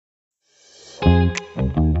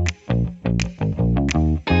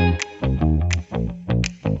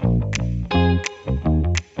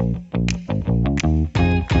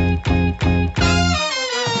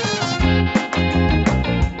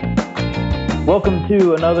Welcome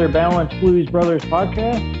to another Balanced Blues Brothers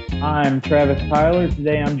podcast. I'm Travis Tyler.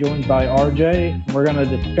 Today I'm joined by RJ. We're going to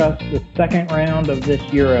discuss the second round of this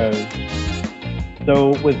Euros. So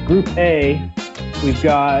with Group A, we've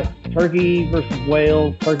got Turkey versus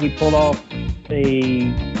Wales. Turkey pulled off a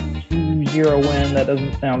 2-0 win. That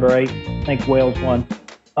doesn't sound right. I think Wales won.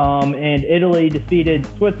 And Italy defeated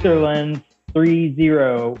Switzerland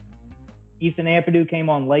 3-0. Ethan Ampadu came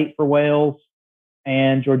on late for Wales,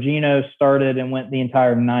 and Jorginho started and went the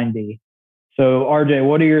entire 90. So, RJ,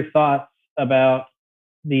 what are your thoughts about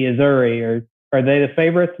the Azzurri? Are they the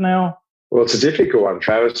favorites now? Well, it's a difficult one,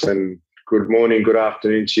 Travis, and good morning, good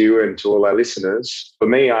afternoon to you and to all our listeners. For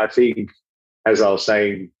me, I think, as I was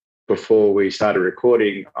saying before we started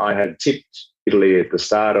recording, I had tipped Italy at the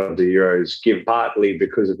start of the Euros, partly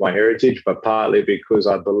because of my heritage, but partly because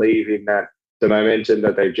I believe in that the momentum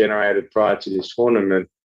that they've generated prior to this tournament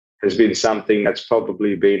has been something that's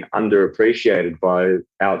probably been underappreciated by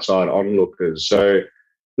outside onlookers. So,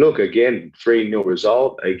 look, again, 3-0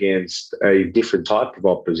 result against a different type of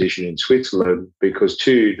opposition in Switzerland, because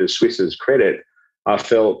to the Swiss's credit, I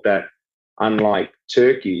felt that unlike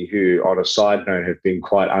Turkey, who on a side note have been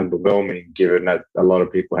quite underwhelming, given that a lot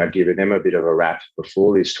of people had given them a bit of a rap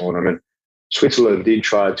before this tournament, Switzerland did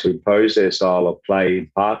try to impose their style of play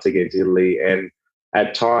in parts against Italy, and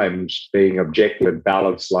at times, being objective and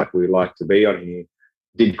balanced like we like to be on here,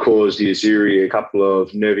 did cause the Azzurri a couple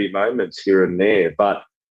of nervy moments here and there. But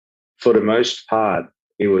for the most part,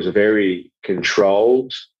 it was a very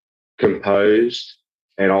controlled, composed,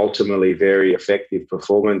 and ultimately very effective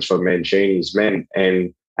performance from Mancini's men.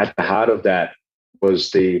 And at the heart of that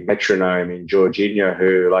was the metronome in Jorginho,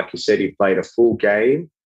 who, like you said, he played a full game.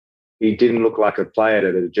 He didn't look like a player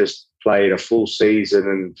that had just played a full season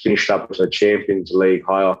and finished up with a Champions League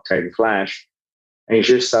high-octane flash. And he's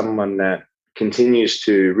just someone that continues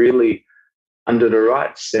to really, under the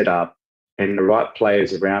right setup and the right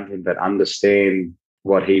players around him that understand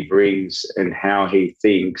what he brings and how he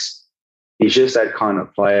thinks, he's just that kind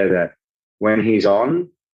of player that when he's on,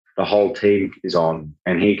 the whole team is on.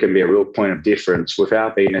 And he can be a real point of difference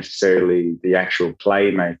without being necessarily the actual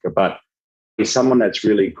playmaker. But he's someone that's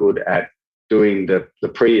really good at doing the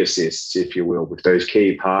pre-assists, if you will, with those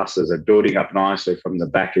key passes and building up nicely from the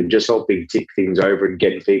back and just helping tick things over and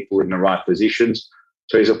getting people in the right positions.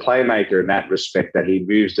 So he's a playmaker in that respect, that he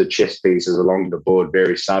moves the chess pieces along the board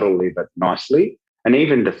very subtly but nicely. And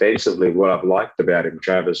even defensively, what I've liked about him,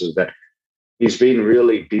 Travis, is that he's been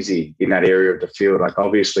really busy in that area of the field. Like,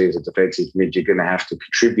 obviously, as a defensive mid, you're going to have to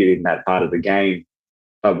contribute in that part of the game.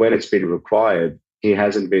 But when it's been required, he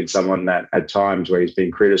hasn't been someone that at times where he's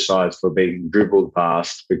been criticised for being dribbled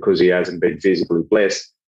past because he hasn't been physically blessed.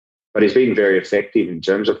 But he's been very effective in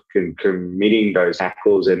terms of committing those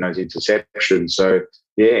tackles and those interceptions. So,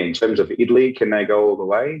 yeah, in terms of Italy, can they go all the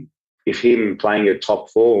way? If him playing at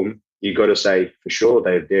top form, you've got to say for sure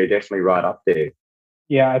they're definitely right up there.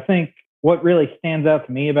 Yeah, I think what really stands out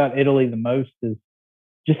to me about Italy the most is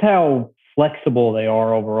just how flexible they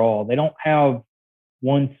are overall. They don't have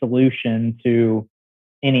one solution to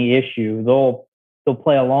any issue. They'll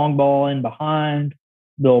play a long ball in behind.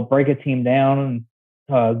 They'll break a team down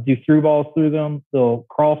and do through balls through them. They'll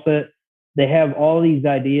cross it. They have all these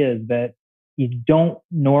ideas that you don't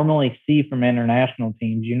normally see from international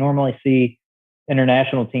teams. You normally see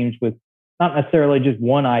international teams with not necessarily just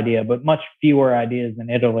one idea, but much fewer ideas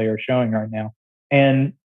than Italy are showing right now.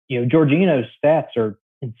 And, Jorginho's stats are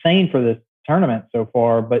insane for this tournament so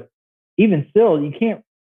far, but even still, you can't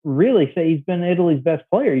really say he's been Italy's best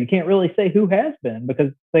player. You can't really say who has been,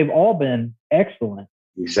 because they've all been excellent.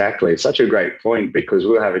 Exactly. It's such a great point, because we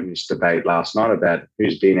were having this debate last night about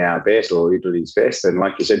who's been our best or Italy's best. And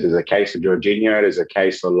like you said, there's a case for Jorginho, there's a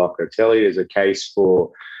case for Locatelli, there's a case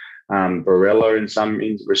for Barella in some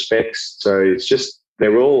respects. So it's just,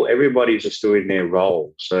 everybody's just doing their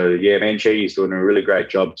role. So yeah, Mancini's doing a really great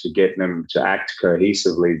job to get them to act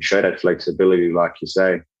cohesively and show that flexibility, like you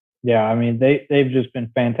say. Yeah, I mean, they've just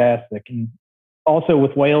been fantastic. And also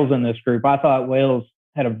with Wales in this group, I thought Wales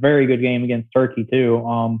had a very good game against Turkey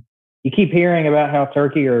too. You keep hearing about how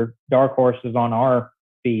Turkey are dark horses on our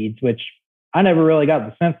feeds, which I never really got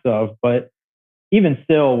the sense of, but even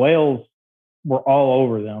still, Wales were all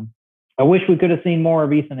over them. I wish we could have seen more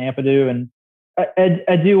of Ethan Ampadu, and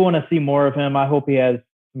I do want to see more of him. I hope he has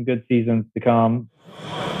some good seasons to come.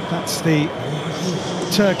 That's the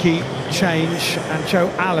Turkey change, and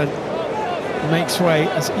Joe Allen makes way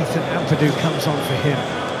as Ethan Ampadu comes on for him.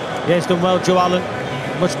 Yeah, he's done well, Joe Allen.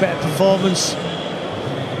 Much better performance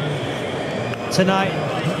tonight.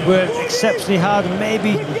 Worked exceptionally hard, and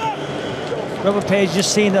maybe Robert Page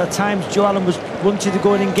just seen that at times Joe Allen was wanted to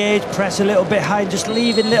go and engage, press a little bit high, just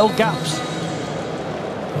leaving little gaps.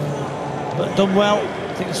 But done well.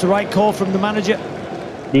 I think it's the right call from the manager.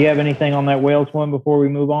 Do you have anything on that Wales one before we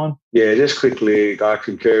move on? Yeah, just quickly, I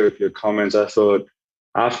concur with your comments. I thought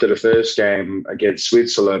after the first game against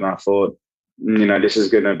Switzerland, I thought, this is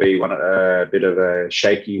going to be a bit of a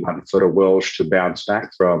shaky one for the Welsh to bounce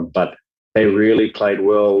back from. But they really played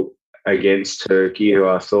well against Turkey, who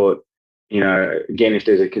I thought, again, if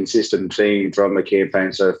there's a consistent theme from the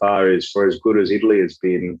campaign so far, is for as good as Italy has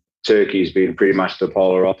been, Turkey's been pretty much the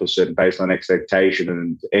polar opposite based on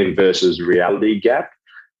expectation and versus reality gap.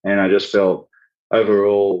 And I just felt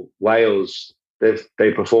overall Wales,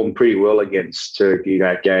 they performed pretty well against Turkey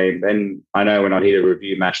that game. And I know we're not here to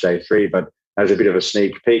review match day 3, but as a bit of a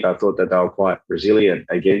sneak peek, I thought that they were quite resilient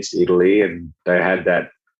against Italy, and they had that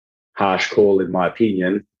harsh call, in my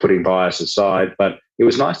opinion, putting bias aside. But it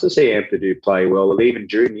was nice to see Ampadu play well. And even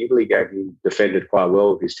during the Italy game, he defended quite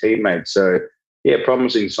well with his teammates. So, yeah,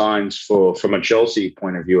 promising signs from a Chelsea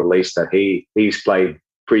point of view, at least, that he's played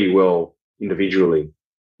pretty well individually.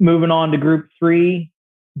 Moving on to Group 3,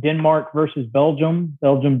 Denmark versus Belgium.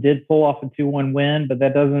 Belgium did pull off a 2-1 win, but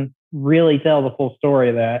that doesn't really tell the full story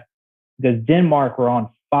of that, because Denmark were on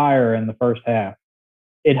fire in the first half.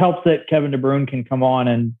 It helps that Kevin De Bruyne can come on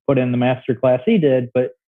and put in the masterclass he did,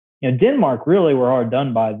 but Denmark really were hard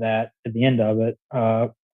done by that at the end of it.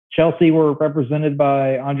 Chelsea were represented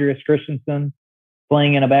by Andreas Christensen,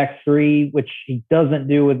 playing in a back 3, which he doesn't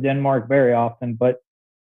do with Denmark very often. But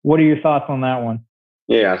what are your thoughts on that one?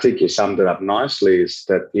 Yeah, I think you summed it up nicely, is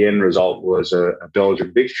that the end result was a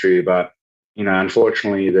Belgian victory, but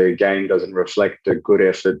unfortunately, the game doesn't reflect the good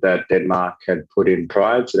effort that Denmark had put in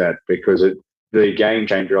prior to that, because the game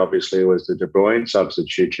changer obviously was the De Bruyne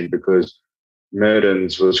substitution, because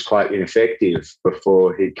Mertens was quite ineffective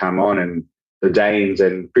before he'd come on, and the Danes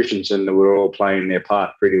and Christensen were all playing their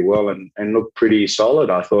part pretty well and looked pretty solid.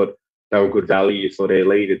 I thought they were good value for their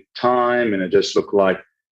lead at the time, and it just looked like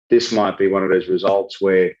this might be one of those results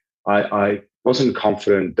where I wasn't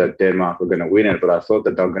confident that Denmark were going to win it, but I thought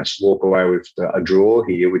that they were going to walk away with a draw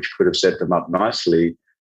here, which could have set them up nicely.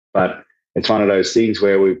 But it's one of those things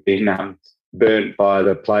where we've been burnt by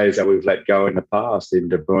the players that we've let go in the past, in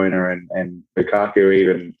De Bruyne and Lukaku,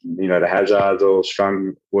 even, the Hazards all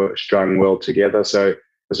strung well together. So it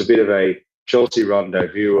was a bit of a Chelsea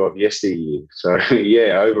rendezvous of yesteryear. So,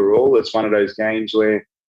 yeah, overall, it's one of those games where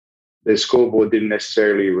the scoreboard didn't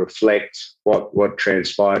necessarily reflect what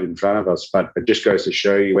transpired in front of us, but it just goes to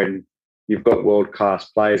show you, when you've got world-class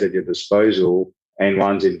players at your disposal and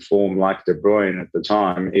one's in form like De Bruyne at the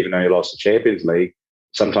time, even though he lost the Champions League,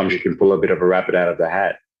 sometimes you can pull a bit of a rabbit out of the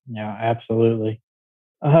hat. Yeah, absolutely.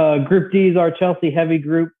 Group D is our Chelsea-heavy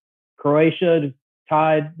group. Croatia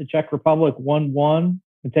tied the Czech Republic 1-1.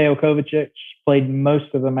 Mateo Kovacic played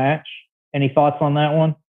most of the match. Any thoughts on that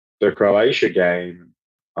one? The Croatia game,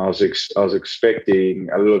 I was expecting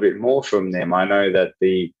a little bit more from them. I know that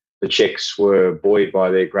the Czechs were buoyed by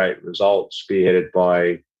their great results, spearheaded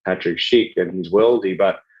by Patrick Schick and his worldie,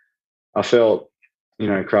 but I felt,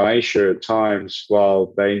 Croatia at times,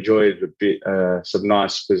 while they enjoyed some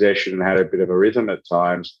nice possession and had a bit of a rhythm at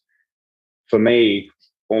times, for me,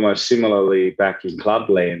 almost similarly back in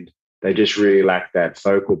clubland, they just really lacked that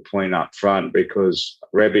focal point up front, because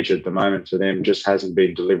Rebic at the moment for them just hasn't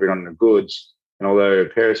been delivering on the goods. And although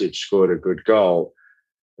Perisic scored a good goal,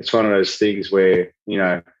 it's one of those things where,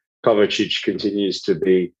 Kovacic continues to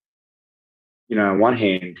be, on one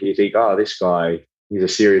hand, you think, oh, this guy, he's a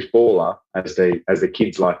serious baller, as the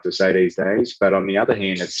kids like to say these days. But on the other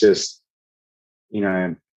hand, it's just,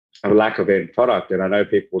 a lack of end product. And I know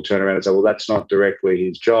people will turn around and say, well, that's not directly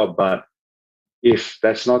his job. But if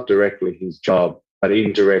that's not directly his job, but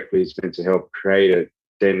indirectly he's meant to help create it,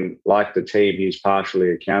 then like the team, he's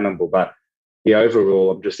partially accountable. But the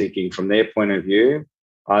overall, I'm just thinking from their point of view,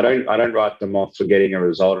 I don't write them off for getting a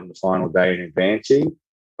result on the final day and advancing,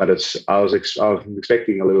 but I was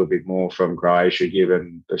expecting a little bit more from Croatia,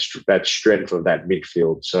 given that strength of that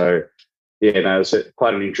midfield. So, yeah, no, it's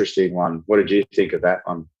quite an interesting one. What did you think of that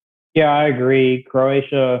one? Yeah, I agree.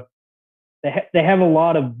 Croatia, they have a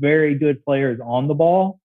lot of very good players on the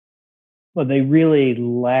ball, but they really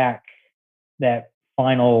lack that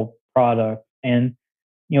final product. And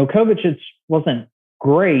Kovacic wasn't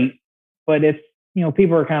great, but if,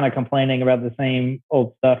 people are kind of complaining about the same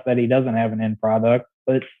old stuff that he doesn't have an end product,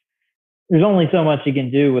 but there's only so much he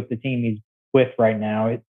can do with the team he's with right now.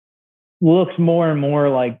 It looks more and more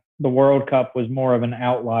like the World Cup was more of an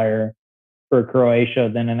outlier for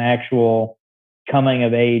Croatia than an actual coming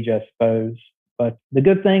of age, I suppose. But the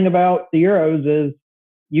good thing about the Euros is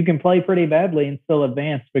you can play pretty badly and still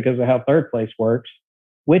advance because of how third place works,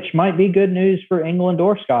 which might be good news for England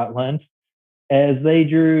or Scotland as they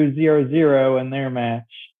drew 0-0 in their match.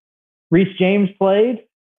 Reece James played,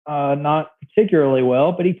 not particularly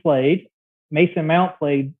well, but he played. Mason Mount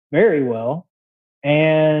played very well.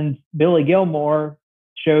 And Billy Gilmour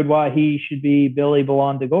showed why he should be Billy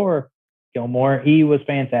Ballon d'Or. Gilmour, he was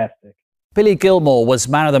fantastic. Billy Gilmour was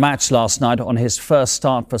man of the match last night on his first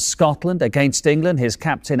start for Scotland against England. His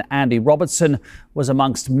captain, Andy Robertson, was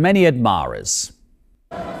amongst many admirers.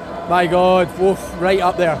 My God, right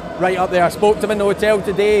up there. I spoke to him in the hotel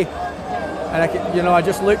today, and I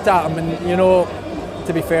just looked at him, and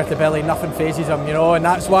to be fair to Billy, nothing phases him, and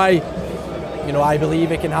that's why, I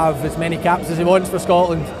believe he can have as many caps as he wants for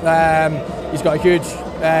Scotland. He's got a huge,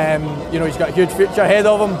 he's got a huge future ahead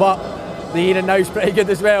of him, but the here and now is pretty good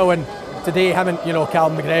as well. And today, him and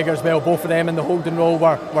Callum McGregor as well, both of them in the holding role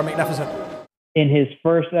were magnificent. In his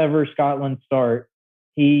first ever Scotland start,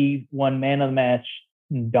 he won man of the match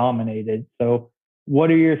and dominated. So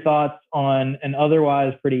what are your thoughts on an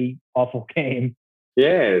otherwise pretty awful game?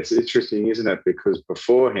 Yeah, it's interesting, isn't it? Because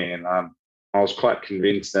beforehand, I was quite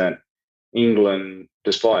convinced that England,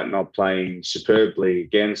 despite not playing superbly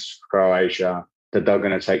against Croatia, that they're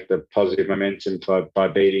going to take the positive momentum by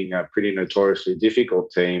beating a pretty notoriously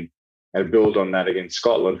difficult team and build on that against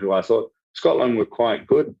Scotland, who I thought Scotland were quite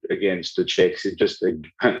good against the Czechs. It just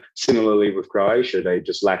similarly with Croatia, they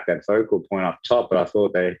just lacked that focal point up top, but I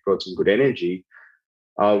thought they brought some good energy.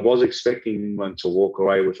 I was expecting England to walk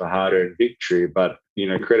away with a hard-earned victory, but,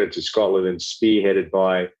 credit to Scotland and spearheaded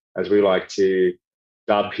by, as we like to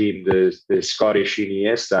dub him, the Scottish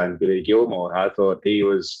Iniesta and Billy Gilmour. I thought he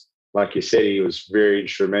was, like you said, he was very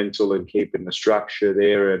instrumental in keeping the structure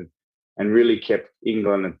there and really kept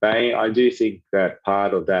England at bay. I do think that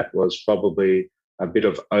part of that was probably a bit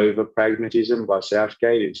of over-pragmatism by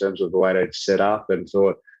Southgate in terms of the way they'd set up, and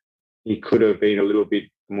thought he could have been a little bit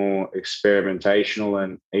more experimentational,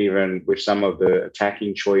 and even with some of the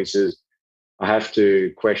attacking choices, I have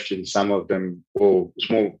to question some of them, or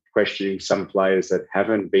small questioning some players that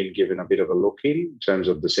haven't been given a bit of a look in terms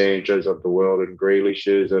of the Sanchos of the world and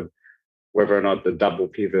Grealishes, of whether or not the double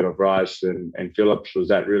pivot of Rice and Phillips, was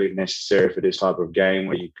that really necessary for this type of game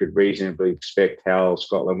where you could reasonably expect how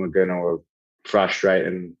Scotland were going to frustrate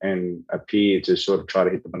and appear to sort of try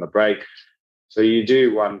to hit them on the break. So you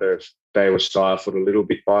do wonder if they were stifled a little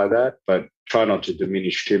bit by that, but try not to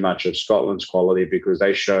diminish too much of Scotland's quality, because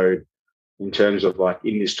they showed in terms of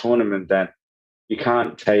in this tournament that you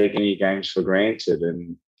can't take any games for granted.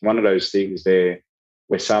 And one of those things there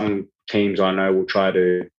where some teams I know will try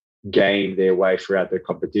to game their way throughout the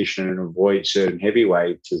competition and avoid certain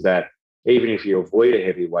heavyweights is that even if you avoid a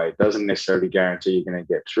heavyweight, it doesn't necessarily guarantee you're going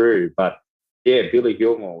to get through. But yeah, Billy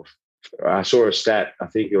Gilmour, I saw a stat, I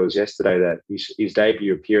think it was yesterday, that his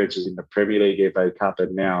debut appearances in the Premier League, FA Cup,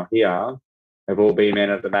 and now here have all been man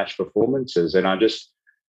of the match performances. And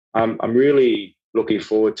I'm really looking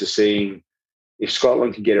forward to seeing if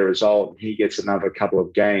Scotland can get a result and he gets another couple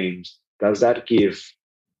of games, does that give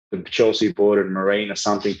the Chelsea board and Marina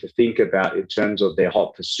something to think about in terms of their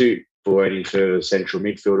hot pursuit for any further central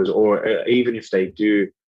midfielders? Or even if they do,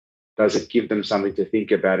 does it give them something to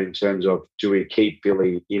think about in terms of, do we keep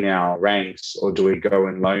Billy in our ranks or do we go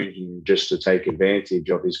and loan him just to take advantage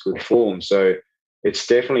of his good form? So it's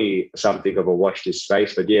definitely something of a watch this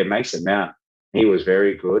space. But yeah, Mason Mount, he was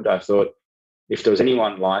very good. I thought if there was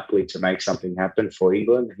anyone likely to make something happen for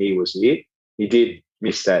England, he was it. He did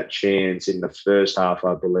miss that chance in the first half,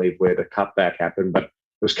 I believe, where the cutback happened, but it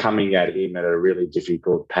was coming at him at a really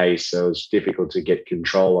difficult pace. So it was difficult to get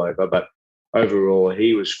control over. But overall,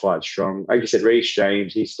 he was quite strong. Like you said, Reece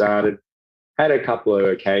James, he had a couple of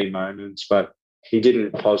okay moments, but he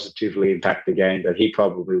didn't positively impact the game that he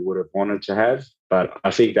probably would have wanted to have. But I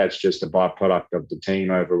think that's just a byproduct of the team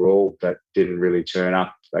overall that didn't really turn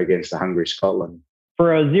up against the hungry Scotland.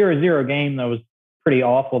 For a 0-0 game that was pretty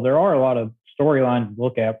awful, there are a lot of storylines to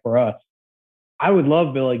look at for us. I would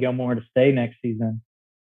love Billy Gilmour to stay next season,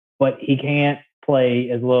 but he can't play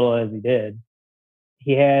as little as he did.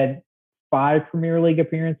 He had 5 Premier League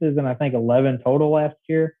appearances and I think 11 total last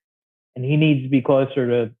year, and he needs to be closer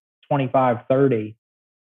to 25, 30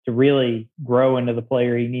 to really grow into the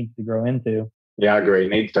player he needs to grow into. Yeah, I agree. He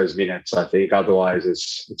needs those minutes, I think. Otherwise,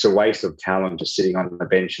 it's a waste of talent just sitting on the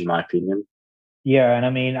bench, in my opinion. Yeah, and I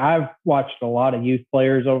mean, I've watched a lot of youth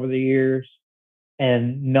players over the years,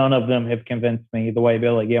 and none of them have convinced me the way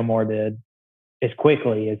Billy Gilmour did, as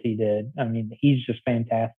quickly as he did. I mean, he's just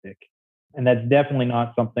fantastic, and that's definitely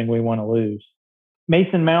not something we want to lose.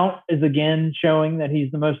 Mason Mount is again showing that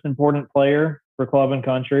he's the most important player for club and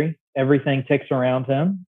country. Everything ticks around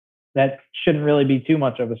him. That shouldn't really be too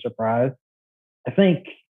much of a surprise. I think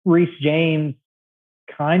Reece James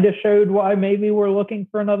kind of showed why maybe we're looking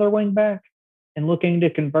for another wing back and looking to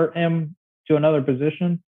convert him to another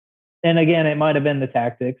position. And again, it might have been the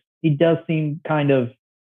tactics. He does seem kind of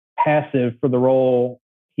passive for the role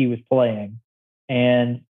he was playing.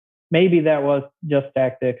 And maybe that was just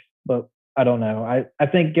tactics, but I don't know. I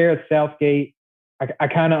think Gareth Southgate, I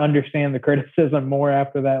kind of understand the criticism more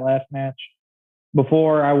after that last match.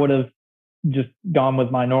 Before, I would have just gone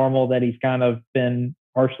with my normal that he's kind of been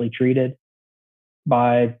harshly treated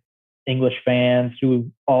by English fans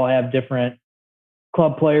who all have different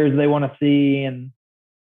club players they want to see and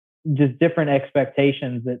just different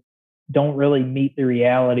expectations that don't really meet the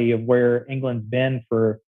reality of where England's been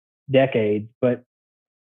for decades. But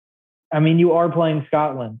I mean, you are playing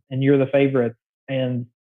Scotland and you're the favorites, and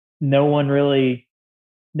no one really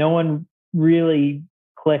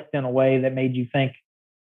clicked in a way that made you think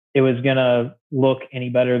it was going to look any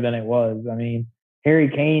better than it was. I mean, Harry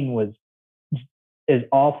Kane was as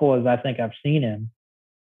awful as I think I've seen him.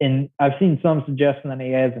 And I've seen some suggestion that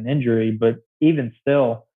he has an injury, but even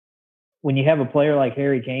still, when you have a player like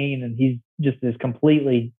Harry Kane and he's just as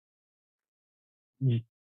completely,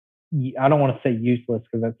 I don't want to say useless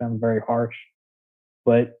because that sounds very harsh,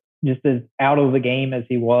 but just as out of the game as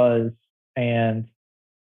he was, and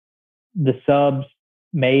the subs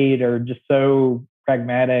made are just so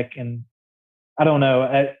pragmatic. And I don't know,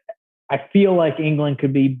 I feel like England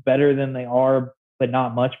could be better than they are, but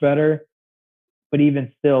not much better. But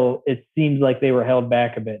even still, it seems like they were held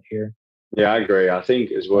back a bit here. Yeah, I agree. I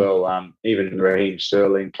think as well, even Raheem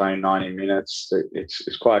Sterling playing 90 minutes,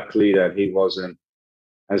 it's quite clear that he wasn't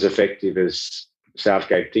as effective as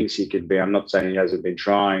Southgate thinks he could be. I'm not saying he hasn't been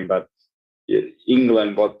trying, but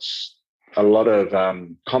England, what's a lot of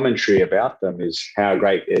commentary about them is how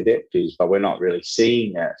great their depth is, but we're not really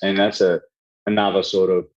seeing that. And that's another sort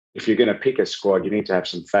of, if you're going to pick a squad, you need to have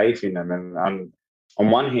some faith in them. And on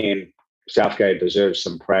one hand, Southgate deserves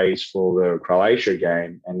some praise for the Croatia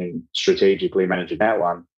game and then strategically managing that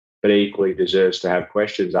one, but equally deserves to have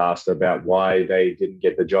questions asked about why they didn't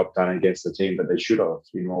get the job done against the team that they should have,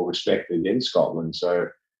 in more respect, against Scotland. So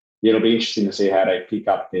it'll be interesting to see how they pick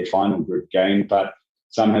up their final group game. But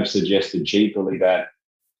some have suggested cheaply that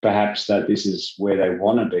perhaps that this is where they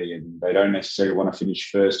want to be and they don't necessarily want to finish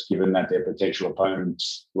first, given that their potential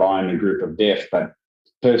opponents lie in a group of death. But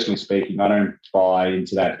personally speaking, I don't buy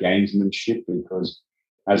into that gamesmanship, because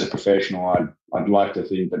as a professional, I'd like to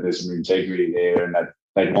think that there's some integrity there and that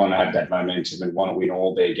they'd want to have that momentum and want to win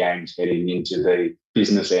all their games heading into the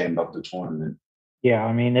business end of the tournament. Yeah,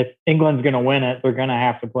 I mean, if England's going to win it, they're going to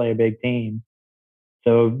have to play a big team.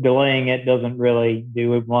 So delaying it doesn't really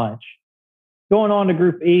do much. Going on to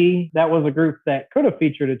Group E, that was a group that could have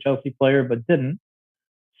featured a Chelsea player but didn't.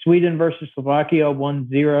 Sweden versus Slovakia,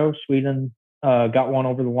 1-0. Sweden got one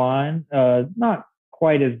over the line. Not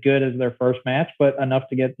quite as good as their first match, but enough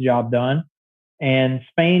to get the job done. And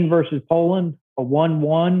Spain versus Poland, a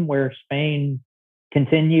 1-1, where Spain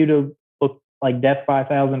continue to look like death by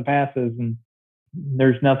 1,000 passes, and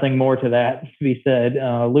there's nothing more to that to be said.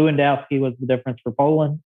 Lewandowski was the difference for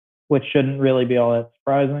Poland, which shouldn't really be all that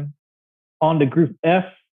surprising. On to Group F,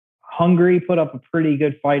 Hungary put up a pretty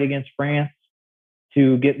good fight against France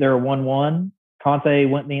to get their 1-1. Conte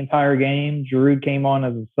went the entire game. Giroud came on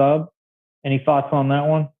as a sub. Any thoughts on that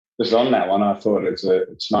one? Just on that one, I thought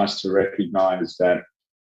it's nice to recognise that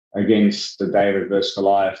against the David versus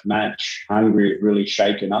Goliath match, Hungary have really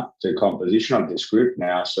shaken up the composition of this group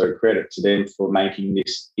now. So credit to them for making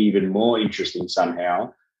this even more interesting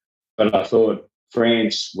somehow. But I thought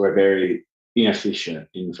France were very inefficient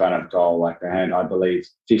in front of goal. Like they had, I believe,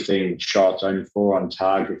 15 shots, only 4 on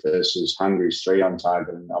target versus Hungary's 3 on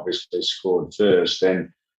target, and obviously scored first. And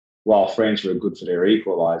while France were good for their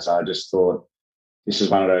equaliser, I just thought this is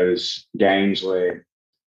one of those games where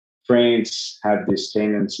France have this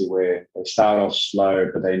tendency where they start off slow,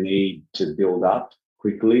 but they need to build up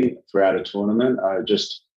quickly throughout a tournament.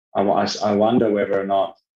 I wonder whether or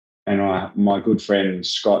not, and my good friend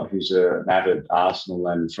Scott, who's an avid Arsenal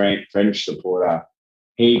and French supporter,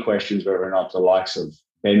 he questions whether or not the likes of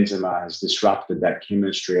Benzema has disrupted that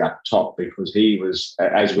chemistry up top, because he was,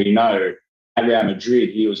 as we know, at Real Madrid,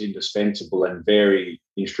 he was indispensable and very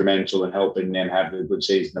instrumental in helping them have the good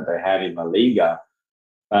season that they had in La Liga.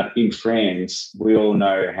 But in France, we all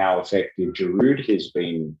know how effective Giroud has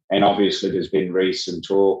been. And obviously there's been recent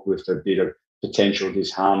talk with a bit of potential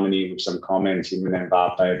disharmony with some comments him and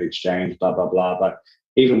Mbappe have exchanged, blah, blah, blah. But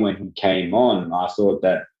even when he came on, I thought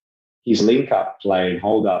that his link-up play and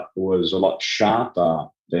hold-up was a lot sharper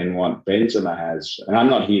than what Benzema has. And I'm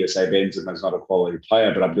not here to say Benzema's not a quality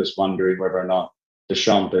player, but I'm just wondering whether or not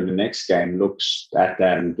Deschamps in the next game looks at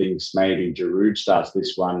that and thinks maybe Giroud starts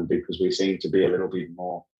this one, because we seem to be a little bit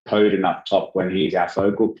more potent up top when he's our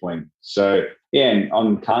focal point. So, yeah, and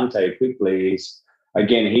on Kante quickly,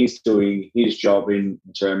 he's doing his job in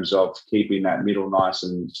terms of keeping that middle nice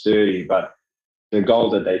and sturdy. But the goal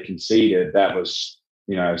that they conceded, that was,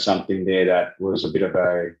 something there that was a bit of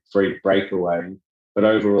a freak breakaway. But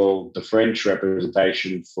overall, the French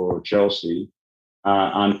representation for Chelsea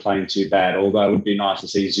aren't playing too bad, although it would be nice to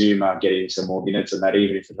see Zuma getting some more minutes and that,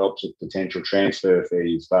 even if it helps with potential transfer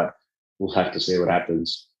fees. But we'll have to see what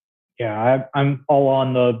happens. Yeah, I'm all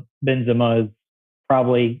on the Benzema is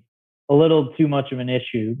probably a little too much of an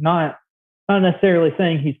issue. Not necessarily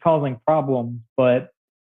saying he's causing problems, but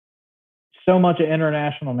so much of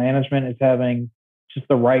international management is having just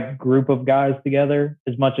the right group of guys together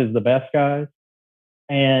as much as the best guys.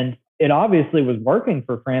 And it obviously was working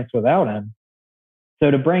for France without him. So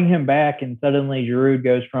to bring him back and suddenly Giroud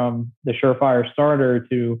goes from the surefire starter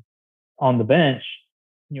to on the bench,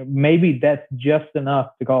 maybe that's just enough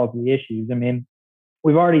to cause the issues. I mean,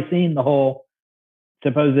 we've already seen the whole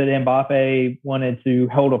supposed that Mbappe wanted to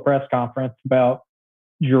hold a press conference about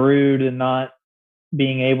Giroud and not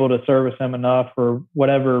being able to service him enough or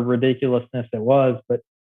whatever ridiculousness it was. But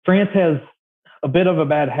France has a bit of a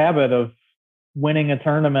bad habit of winning a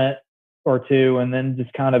tournament or two and then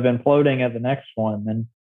just kind of imploding at the next one. And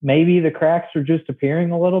maybe the cracks are just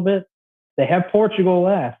appearing a little bit. They have Portugal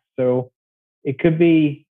last, so it could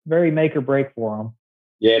be very make or break for them.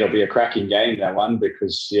 Yeah, it'll be a cracking game, that one,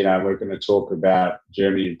 because, we're going to talk about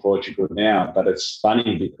Germany and Portugal now. But it's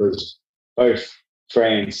funny because both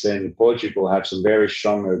France and Portugal have some very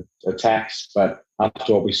strong attacks. But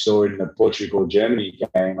after what we saw in the Portugal-Germany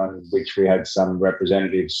game, on which we had some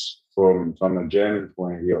representatives from a German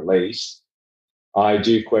point of view at least, I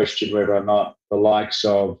do question whether or not the likes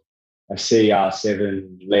of a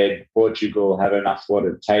CR7-led Portugal have enough what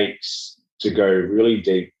it takes to go really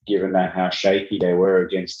deep, given that how shaky they were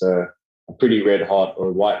against a pretty red-hot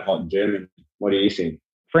or white-hot German. What do you think?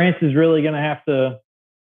 France is really going to have to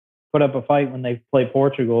put up a fight when they play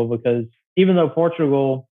Portugal, because even though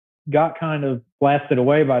Portugal got kind of blasted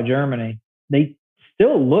away by Germany, they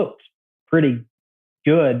still looked pretty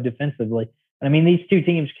good defensively. I mean, these two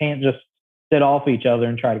teams can't just sit off each other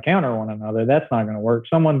and try to counter one another. That's not going to work.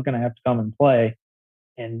 Someone's going to have to come and play.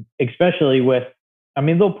 And especially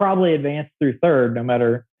they'll probably advance through third no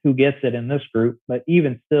matter who gets it in this group. But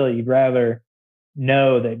even still, you'd rather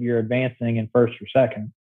know that you're advancing in first or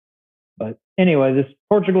second. But anyway, this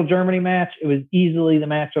Portugal-Germany match, it was easily the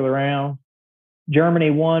match of the round. Germany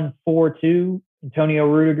won 4-2. Antonio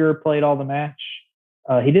Rudiger played all the match.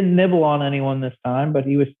 He didn't nibble on anyone this time, but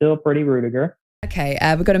he was still pretty Rudiger. Okay,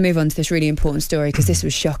 we've got to move on to this really important story because this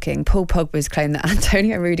was shocking. Paul Pogba's claimed that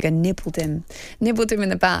Antonio Rudiger nibbled him in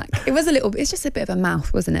the back. It's just a bit of a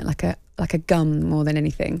mouth, wasn't it? Like a gum more than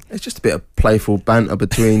anything. It's just a bit of playful banter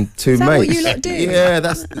between two Is that mates. what you lot do? Yeah,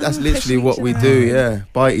 that's literally what we do. Yeah,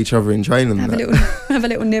 bite each other in training. Have a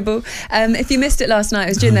little nibble. If you missed it last night, it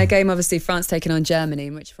was during their game, obviously, France taking on Germany,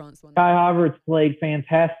 in which France won. Kai Havertz played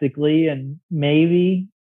fantastically and maybe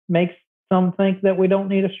makes some think that we don't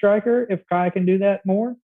need a striker if Kai can do that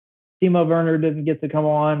more. Timo Werner didn't get to come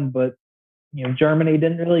on, but Germany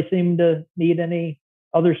didn't really seem to need any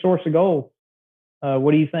other source of goals.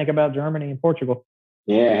 What do you think about Germany and Portugal?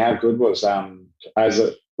 Yeah, how good was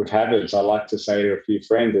with Havertz? I like to say to a few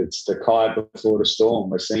friends, it's the Kai before the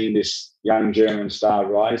storm. We're seeing this young German star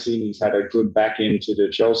rising. He's had a good back end to the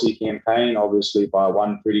Chelsea campaign, obviously by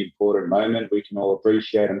one pretty important moment we can all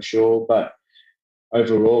appreciate, I'm sure. But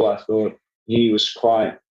overall, I thought he was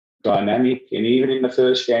quite dynamic. And even in the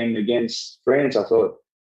first game against France, I thought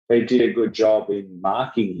they did a good job in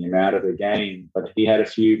marking him out of the game. But he had a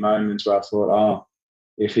few moments where I thought,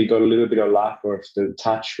 if he got a little bit of luck or if the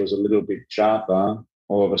touch was a little bit sharper,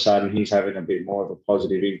 all of a sudden he's having a bit more of a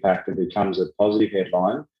positive impact and becomes a positive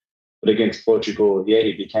headline. But against Portugal, yeah,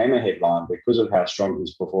 he became a headline because of how strong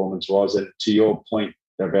his performance was. And to your point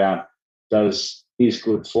about does his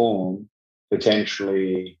good form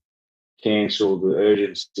potentially cancel the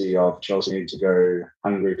urgency of Chelsea need to go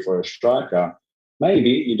hungry for a striker? Maybe,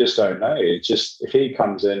 you just don't know. It's just if he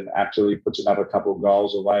comes in, absolutely puts another couple of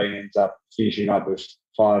goals away and ends up finishing up with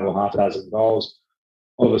 5 or half a dozen goals,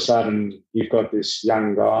 all of a sudden you've got this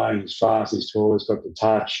young guy, he's fast, he's tall, he's got the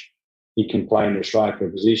touch, he can play in the striker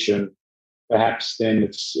position. Perhaps then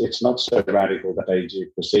it's not so radical that they do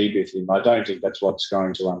proceed with him. I don't think that's what's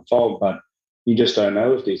going to unfold, but you just don't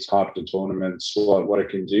know with these types of tournaments what it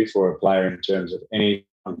can do for a player in terms of any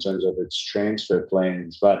in terms of its transfer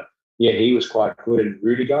plans. But yeah, he was quite good. And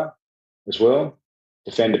Rudiger as well,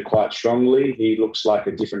 defended quite strongly. He looks like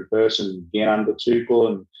a different person again under Tuchel,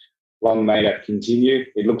 and long may that continue.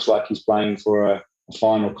 It looks like he's playing for a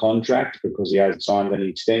final contract because he hasn't signed any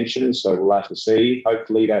extension, so we'll have to see.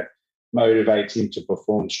 Hopefully that motivates him to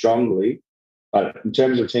perform strongly. But in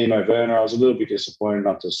terms of Timo Werner, I was a little bit disappointed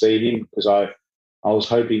not to see him because I was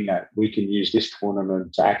hoping that we can use this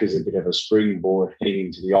tournament to act as a bit of a springboard heading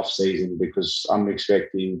into the off-season, because I'm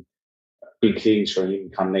expecting big things for him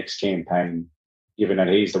come next campaign, given that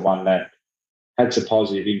he's the one that had some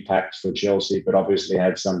positive impact for Chelsea, but obviously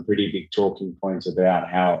had some pretty big talking points about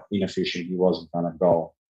how inefficient he was in front of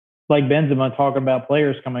goal. Like Benzema talking about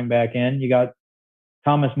players coming back in, you got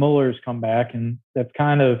Thomas Muller's come back, and that's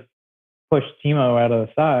kind of pushed Timo out of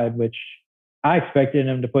the side, which I expected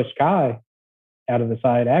him to push Kai out of the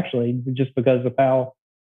side, actually, just because of how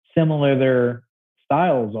similar their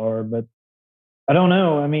styles are. But I don't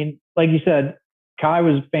know. I mean, like you said, Kai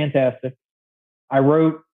was fantastic. I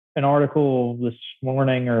wrote an article this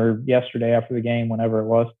morning or yesterday after the game, whenever it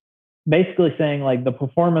was, basically saying like the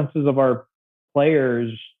performances of our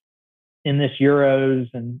players in this Euros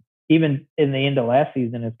and even in the end of last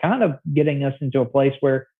season is kind of getting us into a place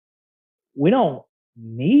where we don't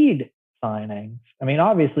need signings. I mean,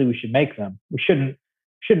 obviously we should make them. We shouldn't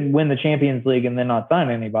win the Champions League and then not sign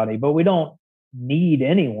anybody, but we don't need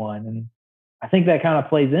anyone. And I think that kind of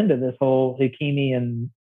plays into this whole Hakimi and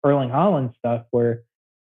Erling Haaland stuff, where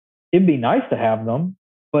it'd be nice to have them,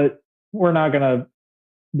 but we're not going to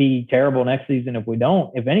be terrible next season if we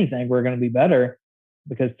don't. If anything, we're going to be better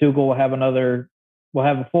because Tuchel will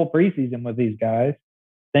have a full preseason with these guys.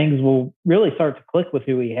 Things will really start to click with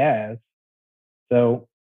who he has. So,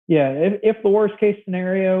 yeah, if the worst case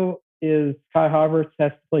scenario is Kai Havertz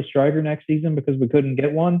has to play striker next season because we couldn't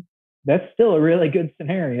get one, that's still a really good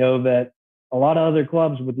scenario that a lot of other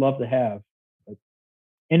clubs would love to have. But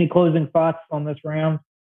any closing thoughts on this round?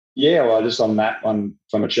 Yeah, well, just on that one,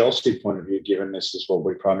 from a Chelsea point of view, given this is what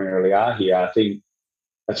we primarily are here, I think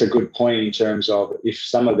that's a good point in terms of if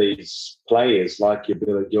some of these players, like your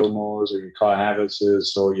Billy Gilmores or your Kai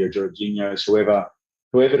Havertz's or your Jorginhos,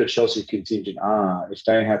 whoever the Chelsea contingent are, if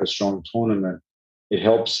they have a strong tournament, it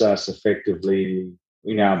helps us effectively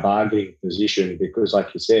in our bargaining position because,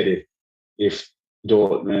 like you said, if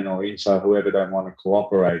Dortmund or Inter, whoever don't want to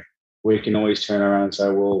cooperate, we can always turn around and say,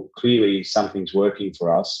 well, clearly something's working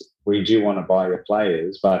for us. We do want to buy your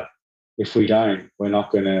players, but if we don't, we're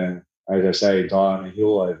not going to, as I say, die on a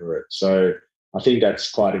hill over it. So I think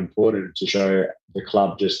that's quite important to show the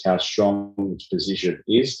club just how strong its position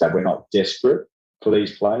is, that we're not desperate for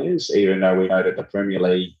these players, even though we know that the Premier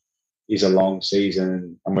League is a long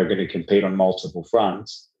season and we're going to compete on multiple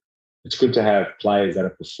fronts. It's good to have players that are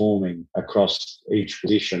performing across each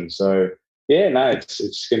position. So, yeah, no,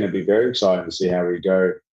 it's going to be very exciting to see how we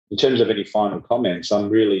go. In terms of any final comments, I'm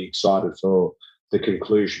really excited for the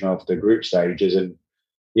conclusion of the group stages. And,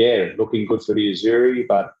 yeah, looking good for the Azzurri,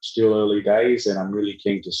 but still early days. And I'm really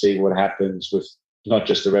keen to see what happens with not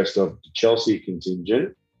just the rest of the Chelsea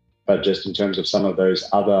contingent, but just in terms of some of those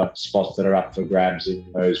other spots that are up for grabs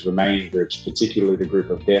in those remaining groups, particularly the group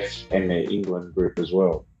of death and the England group as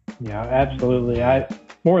well. Yeah, absolutely.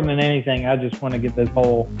 More than anything, I just want to get this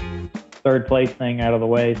whole third place thing out of the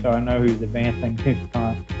way so I know who's advancing, who's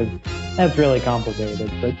not, because that's really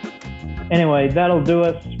complicated. But anyway, that'll do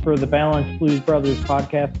us for the Balanced Blues Brothers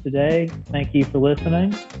podcast today. Thank you for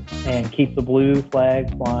listening, and keep the blue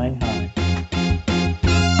flag flying high.